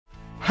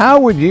How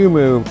would you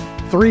move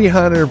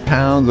 300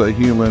 pounds of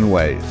human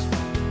waste?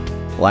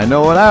 Well, I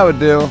know what I would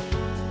do.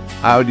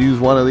 I would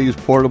use one of these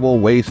portable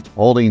waste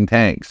holding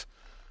tanks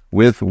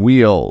with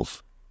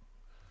wheels.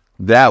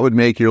 That would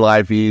make your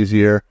life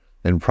easier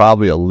and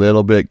probably a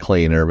little bit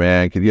cleaner,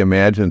 man. Could you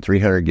imagine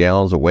 300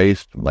 gallons of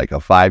waste, like a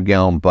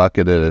 5-gallon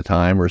bucket at a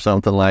time or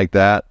something like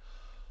that?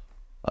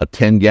 A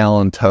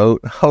 10-gallon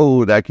tote.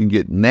 Oh, that can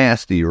get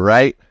nasty,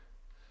 right?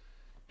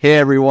 Hey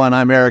everyone,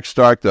 I'm Eric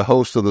Stark, the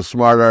host of the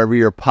Smart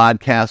RVer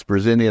Podcast,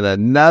 presenting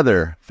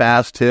another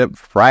Fast Tip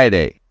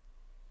Friday.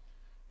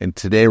 And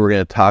today we're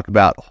going to talk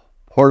about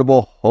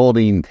portable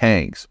holding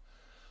tanks.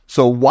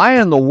 So why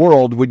in the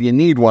world would you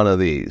need one of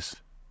these?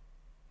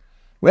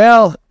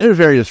 Well, there's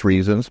various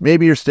reasons.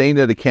 Maybe you're staying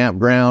at a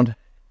campground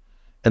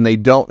and they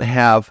don't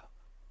have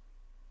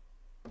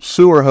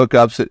sewer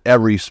hookups at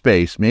every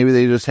space. Maybe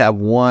they just have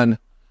one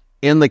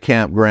in the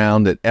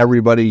campground that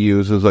everybody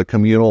uses, a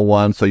communal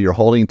one, so your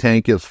holding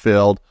tank is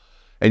filled,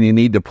 and you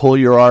need to pull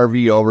your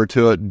RV over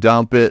to it,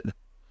 dump it,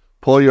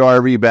 pull your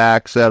RV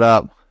back, set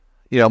up.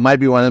 It might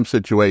be one of them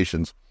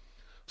situations.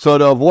 So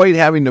to avoid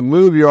having to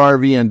move your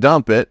RV and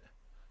dump it,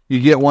 you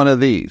get one of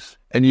these,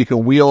 and you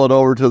can wheel it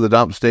over to the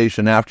dump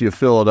station after you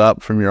fill it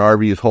up from your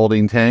RV's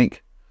holding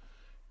tank,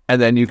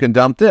 and then you can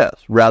dump this,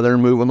 rather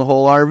than moving the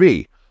whole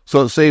RV.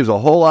 So it saves a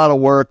whole lot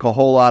of work, a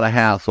whole lot of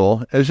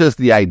hassle. It's just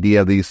the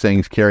idea of these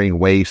things carrying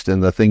waste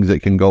and the things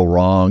that can go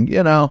wrong,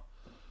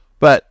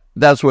 But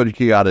that's what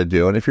you got to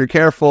do. And if you're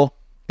careful,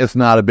 it's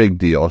not a big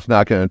deal. It's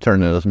not going to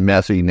turn into this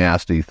messy,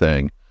 nasty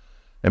thing.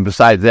 And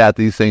besides that,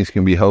 these things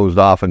can be hosed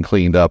off and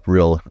cleaned up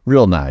real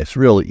nice,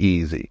 real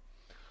easy.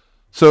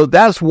 So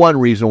that's one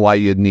reason why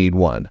you'd need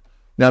one.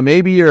 Now,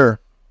 maybe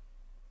you're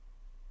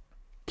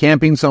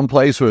camping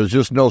someplace where there's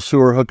just no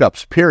sewer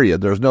hookups,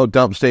 period. There's no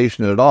dump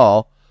station at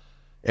all.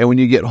 And when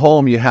you get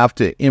home, you have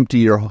to empty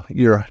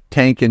your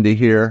tank into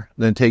here,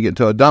 then take it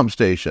to a dump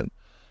station.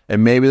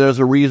 And maybe there's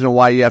a reason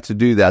why you have to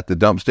do that. The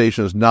dump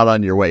station is not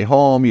on your way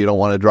home. You don't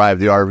want to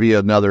drive the RV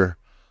another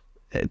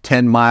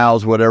 10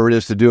 miles, whatever it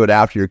is, to do it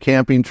after your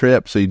camping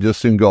trip. So you just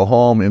soon go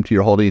home, empty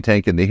your holding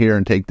tank into here,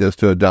 and take this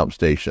to a dump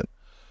station.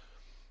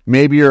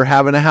 Maybe you're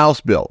having a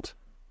house built.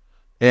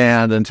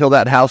 And until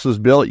that house is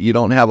built, you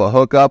don't have a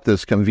hookup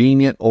that's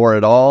convenient or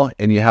at all.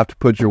 And you have to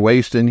put your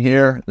waste in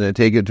here and then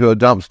take it to a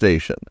dump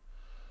station.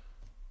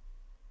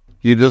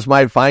 You just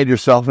might find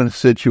yourself in a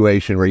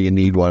situation where you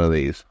need one of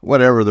these.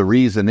 Whatever the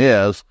reason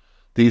is,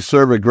 these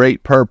serve a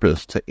great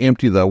purpose to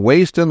empty the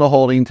waste in the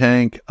holding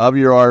tank of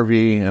your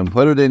RV and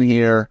put it in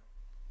here.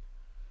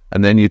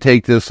 And then you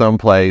take this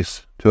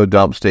someplace to a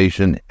dump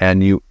station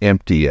and you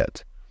empty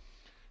it.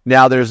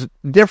 Now, there's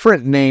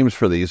different names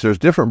for these. There's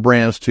different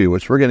brands too,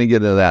 which we're going to get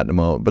into that in a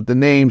moment. But the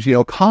names,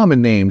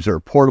 common names are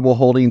portable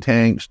holding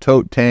tanks,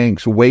 tote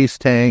tanks,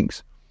 waste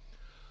tanks,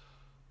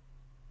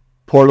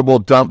 portable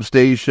dump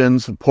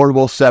stations,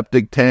 portable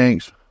septic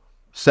tanks,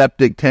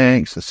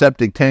 a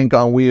septic tank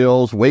on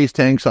wheels, waste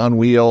tanks on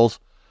wheels.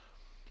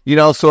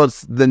 So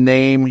it's the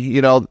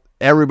name,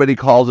 everybody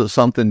calls it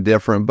something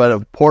different, but a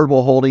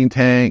portable holding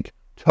tank,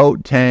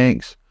 tote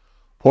tanks,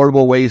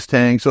 portable waste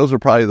tanks, those are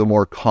probably the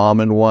more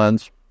common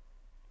ones.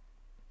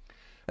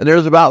 And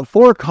there's about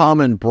 4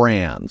 common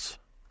brands.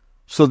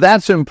 So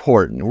that's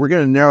important. We're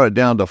going to narrow it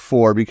down to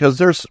 4 because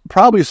there's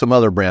probably some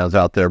other brands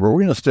out there, but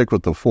we're going to stick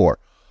with the 4.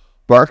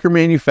 Barker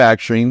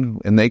Manufacturing,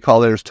 and they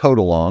call theirs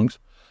Tote.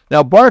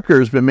 Now,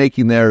 Barker's been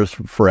making theirs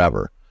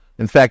forever.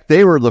 In fact,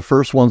 they were the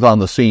first ones on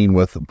the scene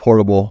with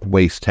portable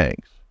waste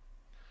tanks.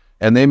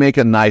 And they make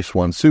a nice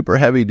one, super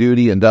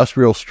heavy-duty,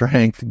 industrial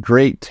strength,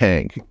 great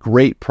tank,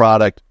 great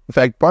product. In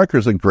fact,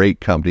 Barker's a great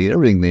company.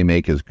 Everything they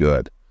make is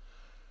good.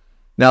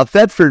 Now,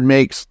 Thetford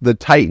makes the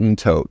Titan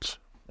totes,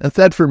 and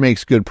Thetford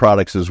makes good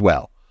products as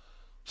well.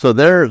 So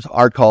theirs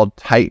are called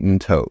Titan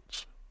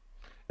totes.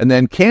 And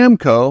then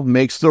Camco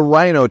makes the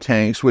Rhino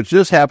tanks, which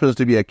just happens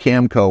to be a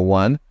Camco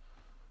one.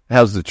 It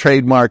has the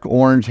trademark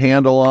orange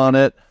handle on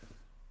it.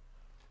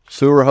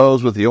 Sewer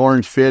hose with the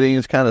orange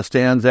fittings kind of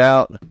stands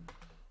out.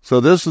 So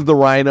this is the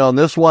Rhino, and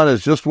this one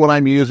is just what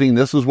I'm using.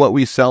 This is what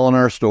we sell in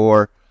our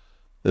store.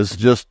 This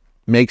just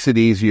makes it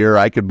easier.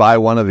 I could buy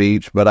one of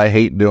each, but I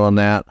hate doing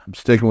that. I'm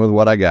sticking with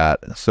what I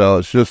got. So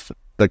it's just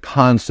the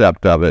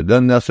concept of it.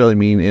 Doesn't necessarily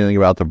mean anything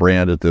about the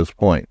brand at this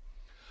point.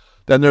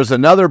 Then there's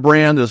another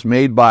brand that's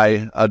made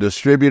by a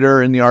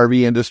distributor in the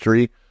RV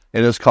industry,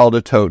 and it's called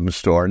a Tote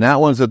store. And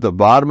that one's at the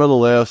bottom of the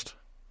list,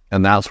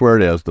 and that's where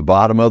it is, the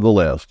bottom of the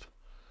list.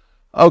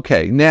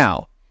 Okay,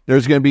 now,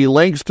 there's going to be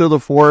links to the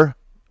 4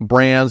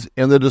 brands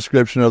in the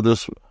description of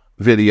this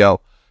video.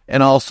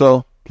 And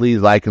also,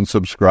 please like and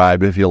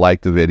subscribe if you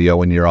like the video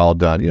when you're all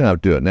done. You don't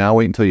have to do it now.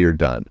 Wait until you're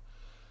done.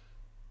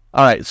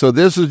 All right, so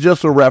this is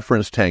just a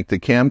reference tank, the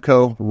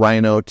Camco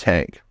Rhino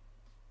tank.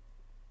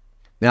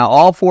 Now,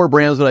 all 4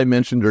 brands that I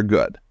mentioned are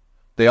good.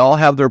 They all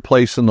have their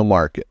place in the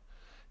market.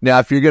 Now,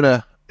 if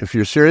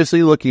you're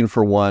seriously looking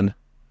for one,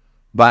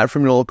 buy it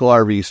from your local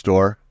RV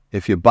store.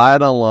 If you buy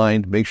it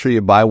online, make sure you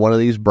buy one of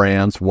these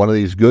brands, one of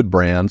these good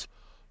brands.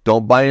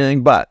 Don't buy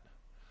anything but.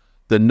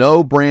 The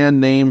no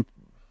brand name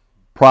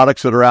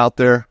products that are out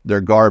there, they're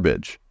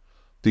garbage.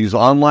 These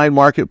online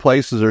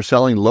marketplaces are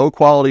selling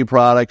low-quality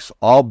products,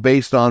 all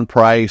based on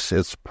price.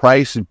 It's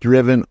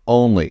price-driven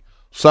only.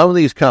 Some of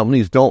these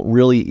companies don't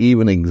really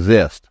even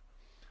exist.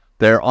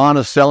 They're on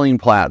a selling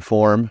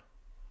platform,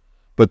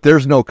 but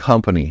there's no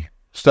company.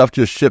 Stuff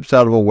just ships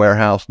out of a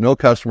warehouse, no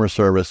customer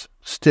service.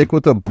 Stick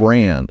with a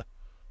brand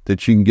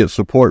that you can get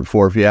support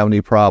for if you have any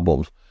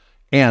problems.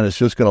 And it's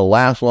just going to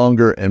last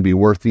longer and be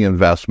worth the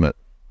investment.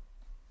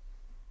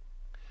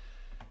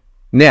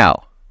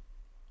 Now,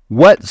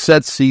 what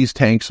sets these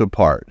tanks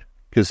apart?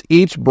 Because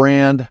each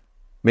brand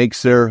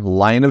makes their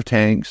line of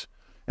tanks,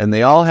 and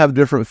they all have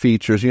different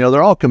features. You know,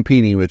 they're all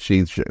competing with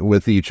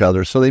each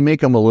other, so they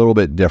make them a little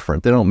bit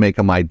different. They don't make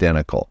them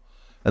identical.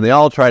 And they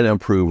all try to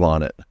improve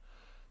on it.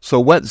 So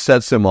what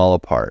sets them all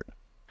apart?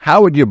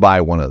 How would you buy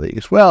one of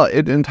these? Well,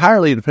 it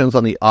entirely depends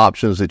on the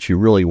options that you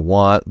really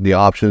want, the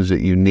options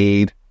that you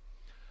need.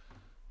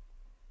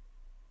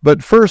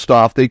 But first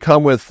off, they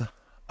come with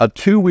a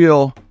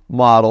 2-wheel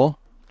model,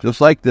 just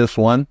like this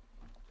one.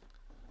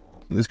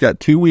 It's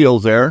got 2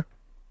 wheels there.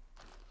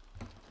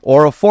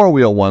 Or a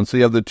 4-wheel one. So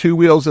you have the 2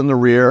 wheels in the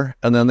rear,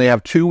 and then they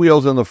have 2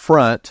 wheels in the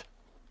front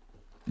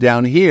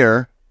down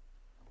here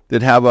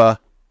that have a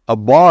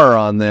bar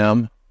on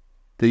them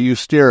that you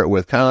steer it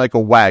with, kind of like a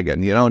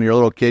wagon. You know, when you're a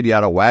little kid, you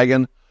had a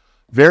wagon.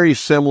 Very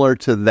similar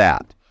to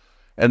that.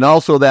 And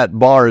also that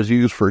bar is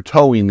used for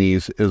towing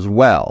these as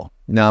well.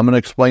 Now, I'm going to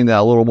explain that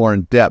a little more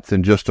in depth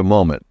in just a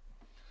moment.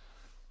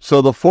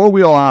 So the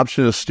 4-wheel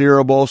option is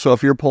steerable. So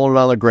if you're pulling it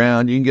on the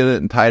ground, you can get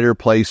it in tighter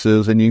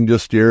places, and you can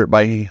just steer it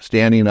by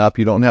standing up.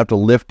 You don't have to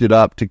lift it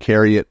up to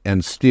carry it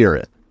and steer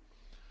it,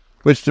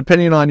 which,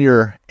 depending on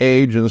your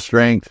age and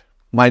strength,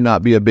 might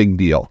not be a big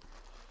deal.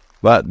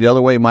 But the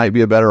other way might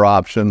be a better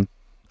option,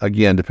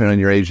 again, depending on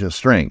your age and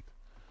strength.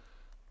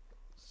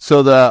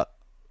 So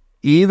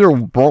either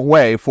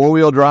way,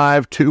 4-wheel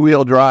drive,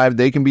 2-wheel drive,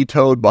 they can be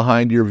towed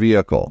behind your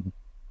vehicle.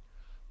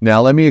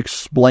 Now, let me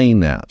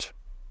explain that.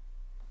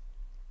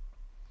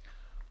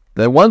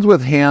 The ones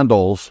with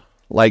handles,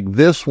 like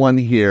this one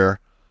here,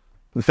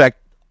 in fact,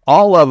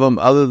 all of them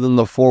other than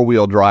the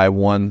 4-wheel drive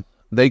one,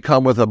 they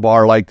come with a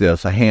bar like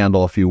this, a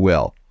handle, if you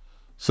will.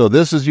 So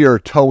this is your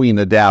towing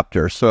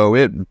adapter, so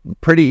it's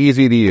pretty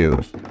easy to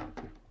use.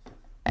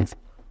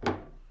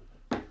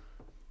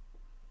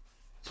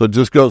 So it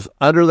just goes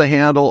under the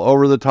handle,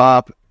 over the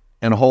top,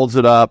 and holds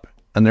it up,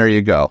 and there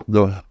you go.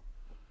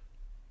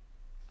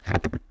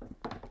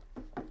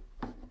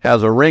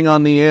 Has a ring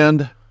on the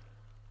end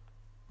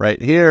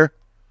right here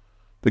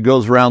that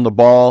goes around the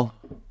ball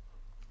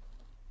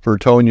for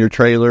towing your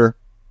trailer.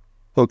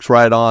 Hooks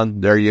right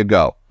on. There you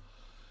go.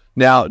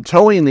 Now,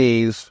 towing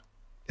these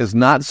is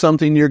not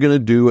something you're going to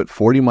do at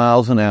 40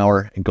 miles an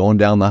hour and going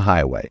down the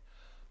highway.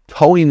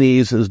 Towing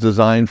these is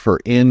designed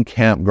for in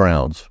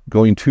campgrounds,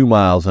 going 2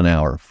 miles an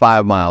hour,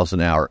 5 miles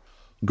an hour,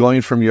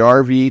 going from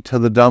your RV to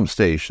the dump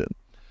station.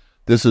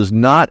 This is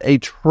not a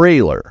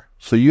trailer,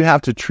 so you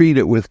have to treat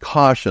it with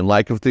caution.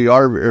 Like if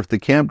the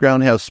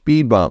campground has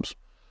speed bumps,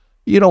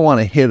 you don't want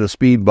to hit a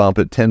speed bump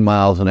at 10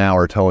 miles an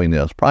hour towing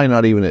this, probably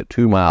not even at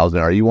 2 miles an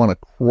hour. You want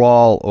to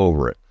crawl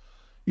over it.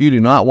 You do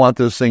not want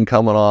this thing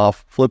coming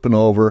off, flipping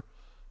over,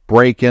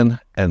 breaking,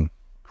 and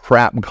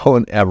crap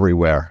going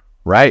everywhere,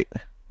 right?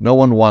 No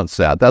one wants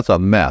that. That's a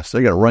mess.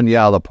 They're going to run you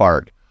out of the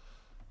park,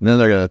 and then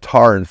they're going to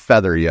tar and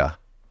feather you.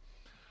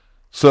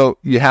 So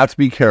you have to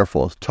be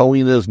careful.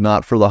 Towing is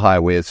not for the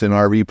highway. It's in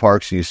RV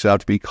parks, and you still have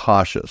to be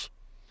cautious.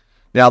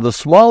 Now, the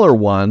smaller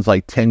ones,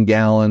 like 10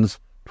 gallons,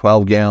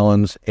 12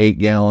 gallons, 8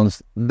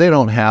 gallons, they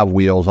don't have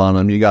wheels on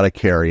them. You got to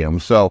carry them.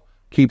 So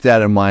keep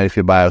that in mind if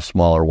you buy a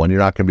smaller one. You're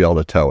not going to be able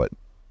to tow it.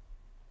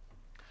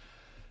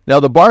 Now,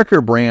 the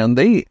Barker brand,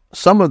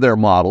 some of their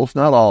models,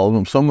 not all of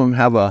them, some of them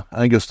have I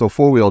think it's the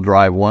 4-wheel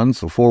drive ones,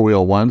 the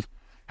 4-wheel ones,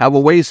 have a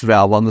waste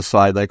valve on the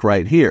side, like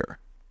right here.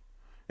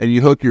 And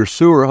you hook your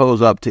sewer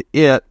hose up to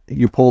it,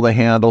 you pull the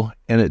handle,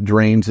 and it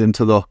drains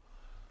into the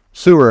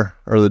sewer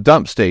or the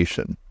dump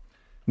station.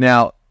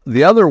 Now,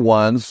 the other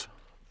ones,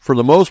 for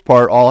the most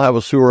part, all have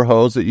a sewer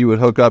hose that you would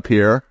hook up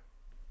here,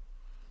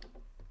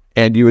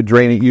 and you would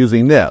drain it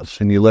using this,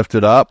 and you lift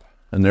it up,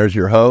 and there's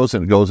your hose,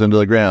 and it goes into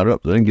the ground.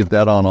 Oops, I didn't get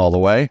that on all the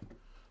way,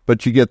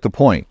 but you get the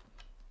point.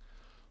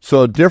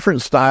 So a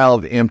different style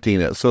of emptying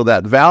it. So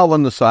that valve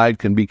on the side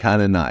can be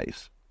kind of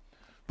nice.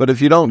 But if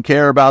you don't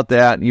care about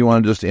that, and you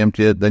want to just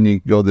empty it, then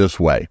you go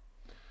this way.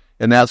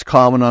 And that's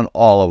common on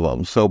all of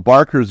them. So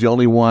Barker's the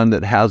only one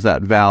that has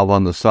that valve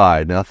on the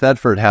side. Now,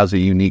 Thetford has a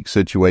unique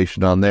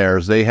situation on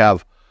theirs. They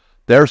have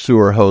their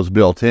sewer hose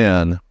built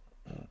in,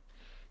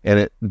 and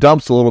it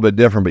dumps a little bit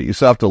different, but you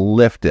still have to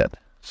lift it.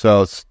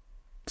 So it's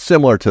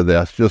similar to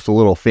this, just a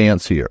little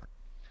fancier.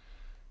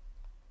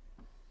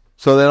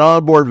 So that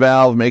onboard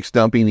valve makes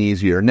dumping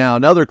easier. Now,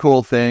 another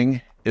cool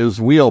thing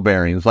is wheel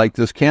bearings. Like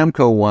this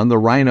Camco one, the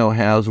Rhino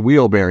has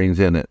wheel bearings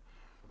in it.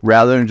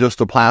 Rather than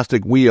just a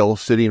plastic wheel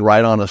sitting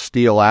right on a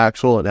steel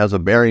axle, it has a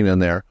bearing in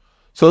there.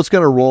 So it's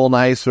going to roll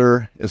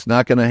nicer. It's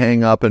not going to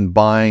hang up and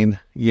bind.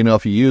 You know,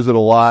 if you use it a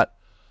lot,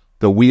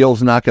 The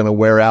wheel's not going to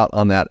wear out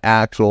on that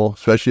axle,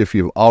 especially if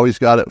you've always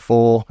got it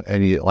full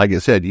and you, like I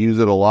said, use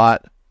it a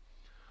lot.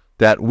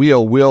 That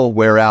wheel will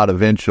wear out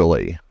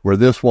eventually, where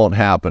this won't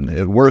happen.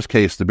 In worst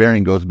case, the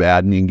bearing goes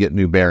bad and you can get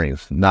new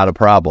bearings. Not a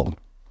problem.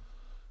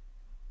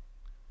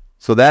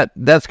 So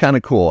that's kind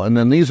of cool. And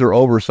then these are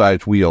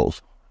oversized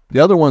wheels.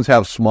 The other ones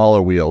have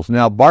smaller wheels.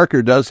 Now,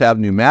 Barker does have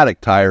pneumatic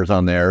tires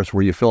on theirs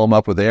where you fill them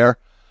up with air,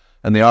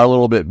 and they are a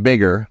little bit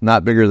bigger,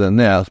 not bigger than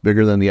this,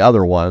 bigger than the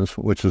other ones,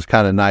 which is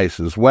kind of nice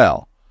as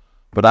well.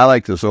 But I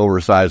like this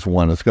oversized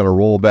one. It's going to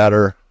roll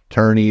better,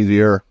 turn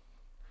easier,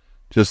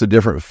 just a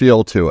different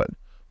feel to it.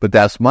 But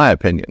that's my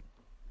opinion.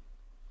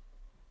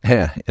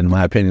 Yeah, in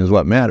my opinion is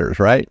what matters,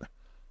 right?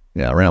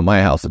 Yeah, around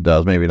my house it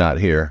does, maybe not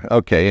here.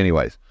 Okay,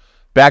 anyways,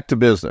 back to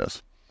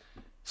business.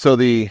 So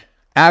the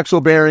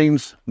axle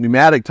bearings,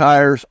 pneumatic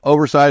tires,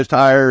 oversized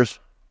tires,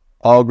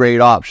 all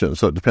great options.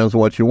 So it depends on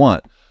what you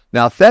want.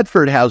 Now,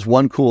 Thetford has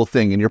one cool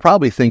thing, and you're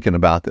probably thinking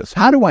about this.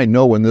 How do I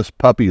know when this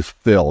puppy's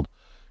filled?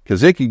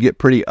 Because it could get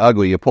pretty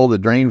ugly. You pull the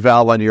drain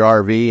valve on your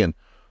RV, and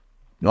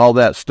all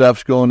that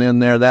stuff's going in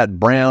there, that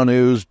brown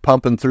ooze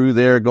pumping through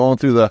there, going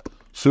through the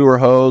sewer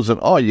hose, and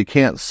oh, you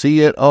can't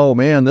see it. Oh,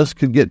 man, this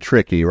could get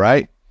tricky,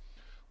 right?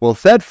 Well,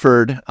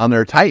 Thetford, on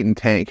their Titan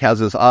tank, has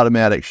this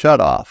automatic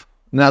shutoff,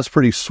 and that's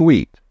pretty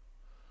sweet.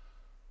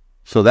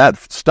 So that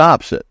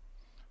stops it.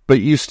 But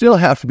you still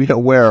have to be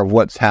aware of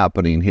what's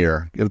happening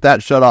here. If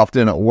that shutoff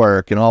didn't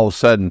work and all of a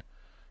sudden,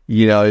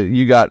 you know,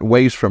 you got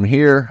waste from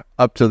here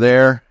up to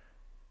there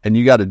and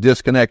you got to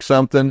disconnect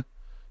something,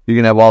 you're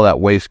going to have all that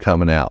waste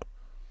coming out.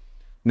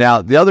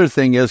 Now, the other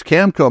thing is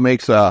Camco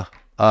makes a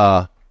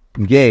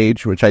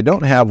gauge, which I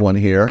don't have one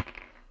here,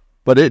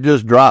 but it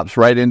just drops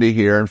right into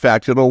here. In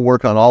fact, it'll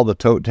work on all the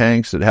tote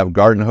tanks that have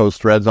garden hose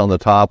threads on the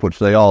top, which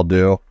they all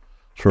do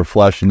for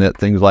flushing it,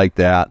 things like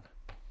that.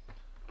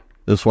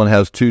 This one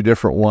has two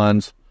different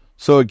ones.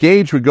 So a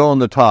gauge would go on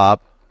the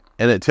top,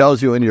 and it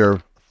tells you when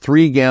you're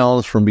 3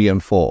 gallons from being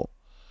full.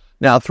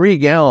 Now, 3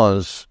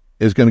 gallons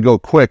is going to go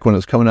quick when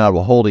it's coming out of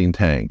a holding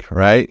tank,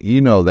 right?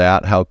 You know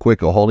that, how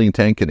quick a holding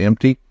tank can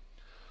empty.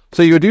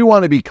 So you do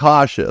want to be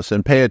cautious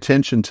and pay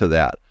attention to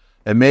that,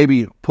 and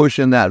maybe push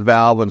in that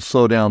valve and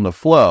slow down the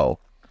flow.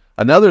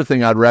 Another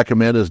thing I'd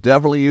recommend is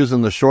definitely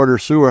using the shorter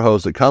sewer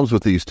hose that comes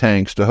with these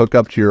tanks to hook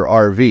up to your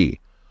RV.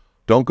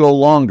 Don't go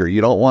longer. You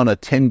don't want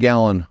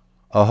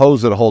a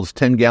hose that holds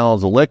 10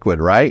 gallons of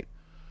liquid, right?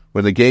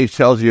 When the gauge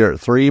tells you you're at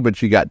 3,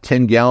 but you got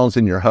 10 gallons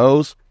in your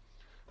hose.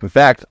 In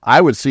fact, I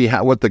would see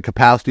what the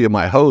capacity of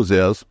my hose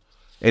is,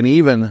 and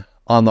even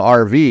on the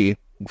RV,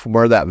 from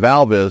where that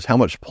valve is, how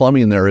much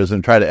plumbing there is,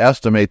 and try to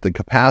estimate the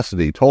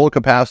capacity, total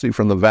capacity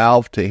from the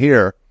valve to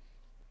here,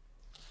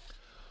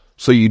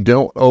 so you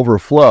don't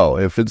overflow.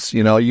 If it's,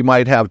 you know, you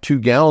might have 2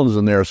 gallons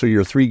in there, so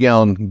your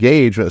 3-gallon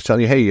gauge is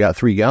telling you, hey, you got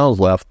 3 gallons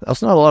left.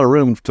 That's not a lot of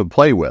room to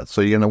play with. So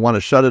you're going to want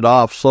to shut it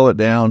off, slow it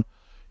down,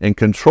 and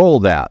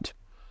control that.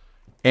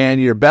 And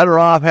you're better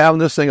off having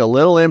this thing a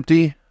little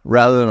empty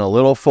rather than a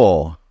little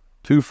full.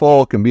 Too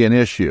full can be an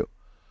issue.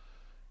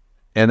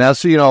 And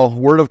that's, you know,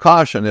 word of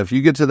caution. If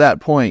you get to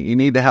that point, you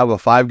need to have a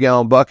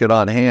 5-gallon bucket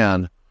on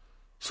hand.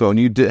 So when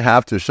you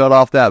have to shut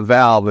off that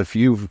valve, if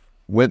you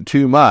went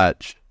too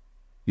much,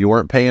 you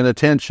weren't paying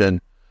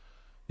attention,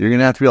 you're going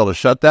to have to be able to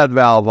shut that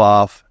valve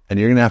off, and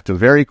you're going to have to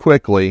very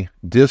quickly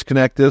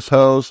disconnect this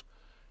hose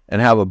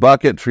and have a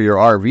bucket for your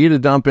RV to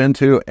dump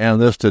into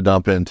and this to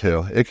dump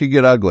into. It could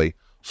get ugly.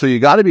 So you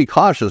got to be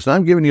cautious, and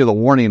I'm giving you the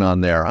warning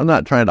on there. I'm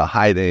not trying to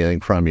hide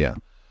anything from you.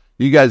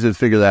 You guys would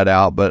figure that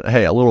out, but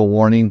hey, a little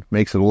warning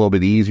makes it a little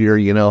bit easier,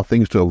 you know,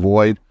 things to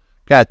avoid.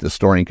 Got the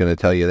store ain't going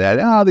to tell you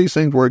that. These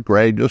things work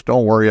great. Just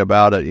don't worry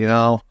about it, you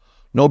know.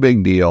 No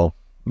big deal.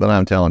 But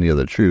I'm telling you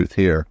the truth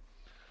here.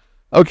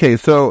 Okay,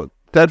 so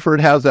Thetford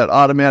has that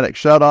automatic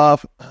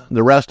shutoff.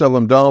 The rest of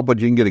them don't, but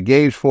you can get a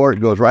gauge for it.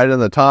 It goes right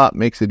in the top,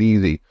 makes it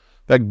easy. In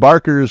fact,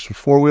 Barker's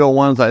 4-wheel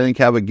ones, I think,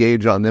 have a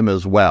gauge on them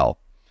as well.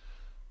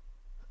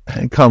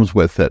 It comes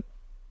with it.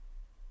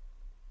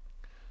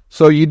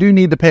 So you do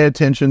need to pay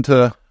attention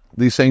to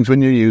these things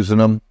when you're using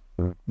them.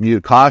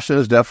 Caution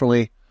is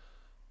definitely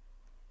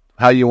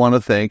how you want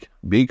to think.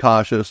 Be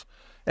cautious.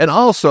 And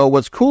also,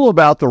 what's cool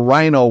about the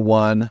Rhino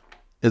one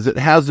is it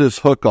has this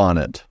hook on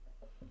it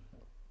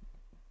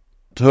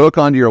to hook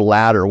onto your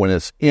ladder when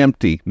it's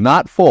empty,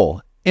 not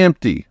full,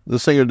 empty.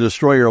 This thing would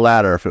destroy your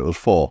ladder if it was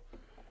full.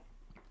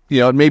 You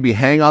know, it'd maybe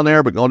hang on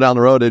there, but going down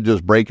the road, it'd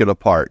just break it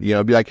apart. You know,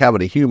 it'd be like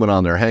having a human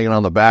on there hanging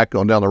on the back,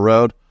 going down the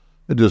road.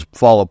 It'd just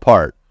fall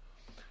apart.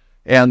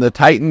 And the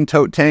Titan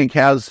tote tank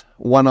has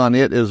one on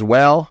it as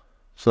well.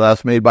 So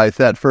that's made by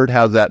Thetford.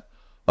 Has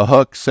a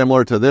hook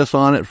similar to this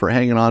on it for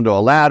hanging onto a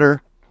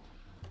ladder.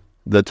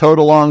 The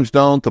Tote-alongs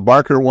don't. The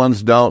Barker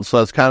ones don't. So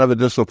that's kind of a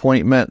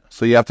disappointment.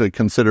 So you have to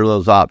consider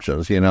those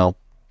options, you know.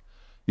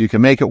 You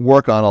can make it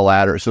work on a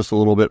ladder. It's just a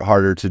little bit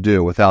harder to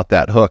do without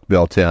that hook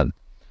built in.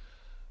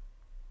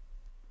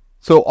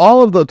 So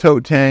all of the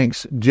tote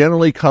tanks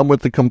generally come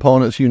with the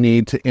components you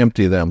need to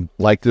empty them,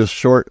 like this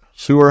short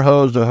sewer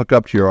hose to hook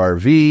up to your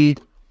RV.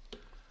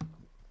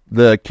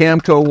 The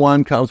Camco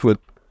one comes with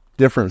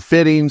different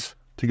fittings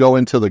to go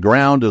into the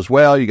ground as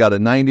well. You got a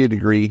 90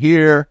 degree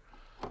here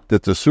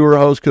that the sewer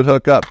hose could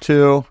hook up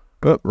to.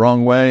 Oop,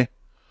 wrong way.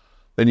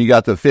 Then you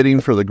got the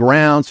fitting for the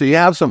ground. So you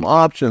have some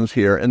options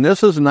here. And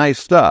this is nice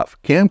stuff.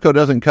 Camco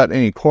doesn't cut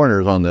any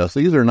corners on this.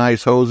 These are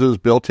nice hoses,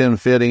 built-in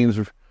fittings,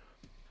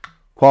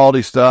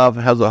 quality stuff.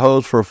 It has a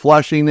hose for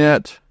flushing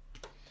it.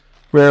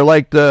 Where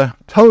like the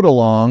Tote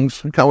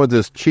alongs come with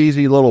this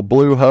cheesy little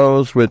blue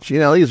hose, which, you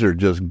know, these are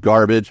just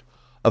garbage.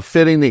 A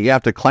fitting that you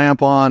have to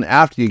clamp on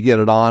after you get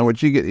it on,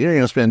 which you're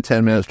going to spend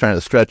 10 minutes trying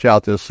to stretch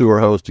out this sewer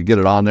hose to get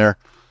it on there.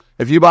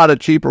 If you bought a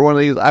cheaper one of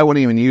these, I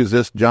wouldn't even use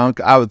this junk.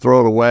 I would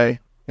throw it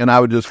away, and I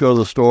would just go to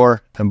the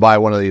store and buy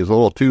one of these, a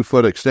little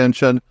 2-foot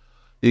extension.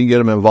 You can get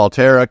them in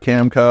Volterra,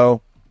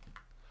 Camco,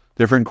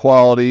 different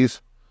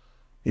qualities.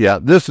 Yeah,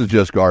 this is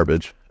just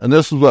garbage. And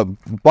this is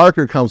what,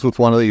 Barker comes with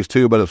one of these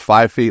too, but it's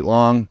 5 feet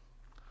long.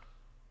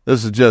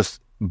 This is just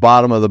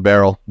bottom of the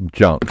barrel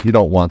junk. You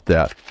don't want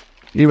that.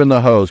 Even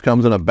the hose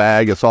comes in a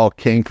bag. It's all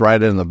kinked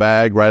right in the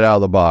bag, right out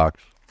of the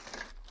box.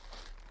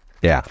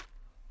 Yeah,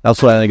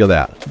 that's what I think of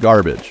that.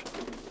 Garbage.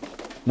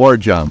 More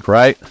junk,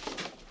 right?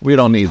 We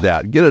don't need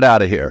that. Get it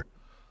out of here.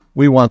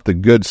 We want the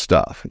good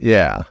stuff.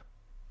 Yeah.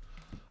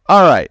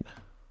 All right.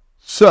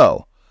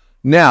 So,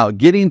 now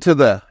getting to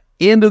the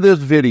end of this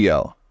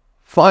video.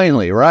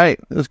 Finally, right?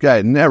 This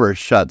guy never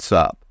shuts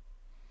up.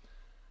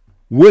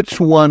 Which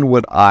one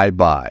would I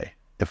buy?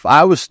 If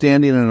I was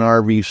standing in an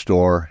RV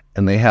store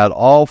and they had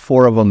all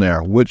 4 of them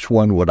there, which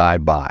one would I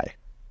buy?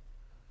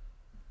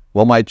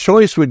 Well, my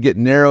choice would get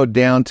narrowed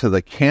down to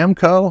the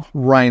Camco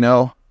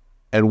Rhino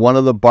and one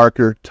of the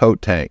Barker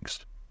tote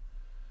tanks.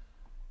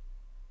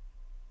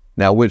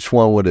 Now, which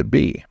one would it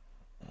be?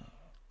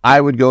 I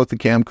would go with the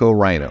Camco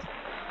Rhino.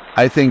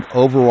 I think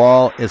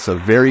overall it's a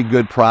very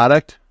good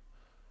product.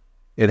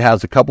 It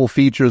has a couple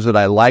features that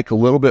I like a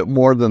little bit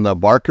more than the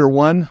Barker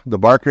one. The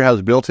Barker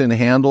has built-in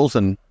handles,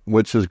 and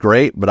which is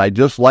great, but I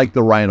just like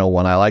the Rhino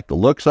one. I like the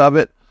looks of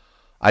it.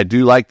 I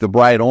do like the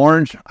bright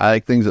orange. I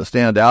like things that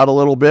stand out a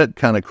little bit,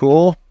 kind of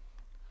cool.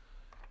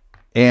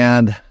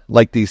 And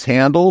like these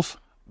handles,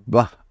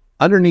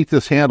 underneath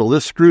this handle,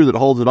 this screw that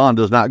holds it on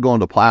does not go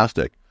into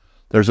plastic.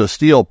 There's a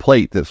steel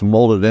plate that's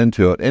molded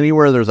into it.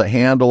 Anywhere there's a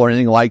handle or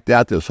anything like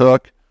that, this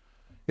hook,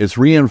 it's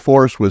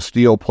reinforced with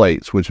steel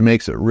plates, which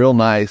makes it real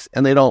nice,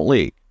 and they don't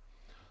leak.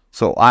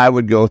 So I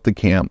would go with the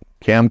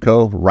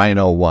Camco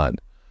Rhino 1.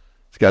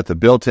 It's got the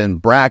built-in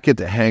bracket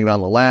to hang it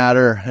on the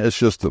ladder. It's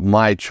just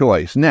my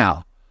choice.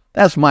 Now,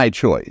 that's my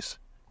choice.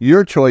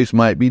 Your choice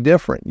might be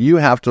different. You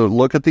have to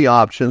look at the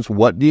options.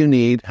 What do you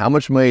need? How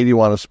much money do you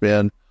want to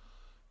spend?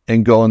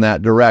 And go in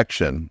that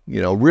direction.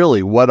 You know,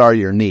 really, what are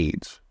your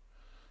needs?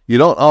 You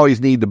don't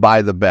always need to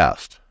buy the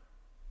best.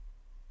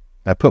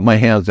 I put my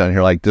hands down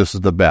here like this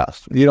is the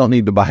best. You don't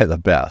need to buy the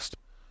best.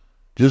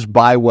 Just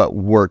buy what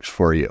works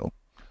for you.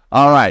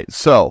 All right,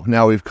 so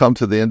now we've come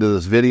to the end of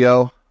this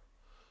video.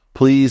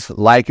 Please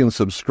like and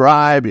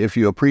subscribe if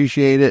you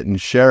appreciate it, and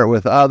share it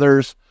with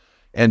others.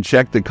 And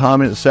check the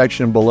comment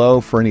section below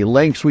for any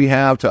links we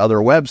have to other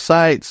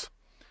websites.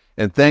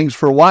 And thanks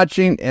for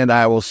watching, and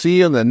I will see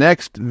you in the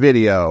next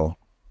video.